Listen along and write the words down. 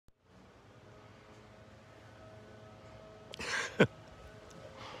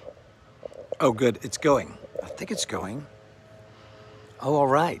Oh, good. It's going. I think it's going. Oh, all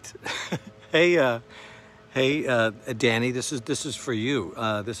right. Hey, Danny. This is for you.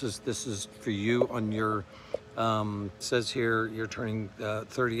 This is for you on your. Says here you're turning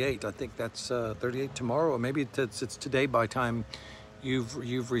 38. I think that's 38 tomorrow, or maybe it's today by time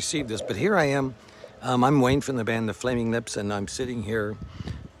you've received this. But here I am. I'm Wayne from the band The Flaming Lips, and I'm sitting here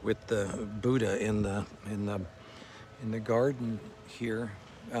with the Buddha in the garden here.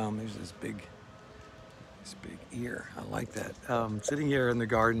 There's this big ear. I like that. Sitting here in the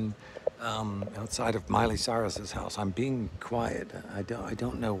garden outside of Miley Cyrus's house. I'm being quiet. I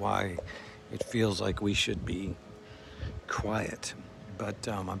don't know why it feels like we should be quiet, but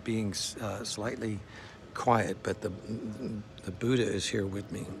I'm being slightly quiet. But the Buddha is here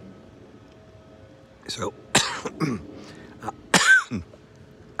with me. So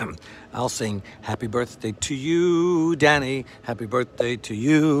I'll sing happy birthday to you, Danny. Happy birthday to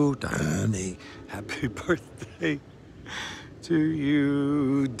you, Danny. Happy birthday to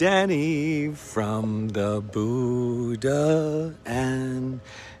you, Danny, from the Buddha and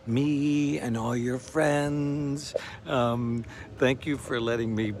me and all your friends. Thank you for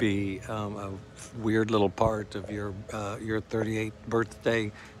letting me be a weird little part of your 38th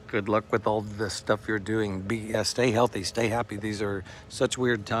birthday. Good luck with all the stuff you're doing. Stay healthy, stay happy. These are such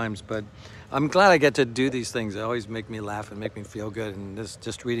weird times, but I'm glad I get to do these things. They always make me laugh and make me feel good. And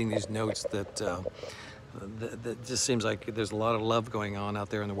just reading these notes that just seems like there's a lot of love going on out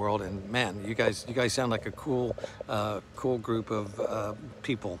there in the world. And man, you guys sound like a cool group of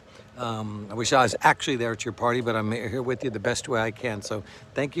people. I wish I was actually there at your party, but I'm here with you the best way I can. So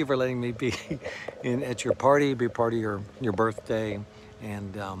thank you for letting me be at your party, be part of your birthday.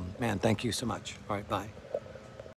 And man, thank you so much. All right, bye.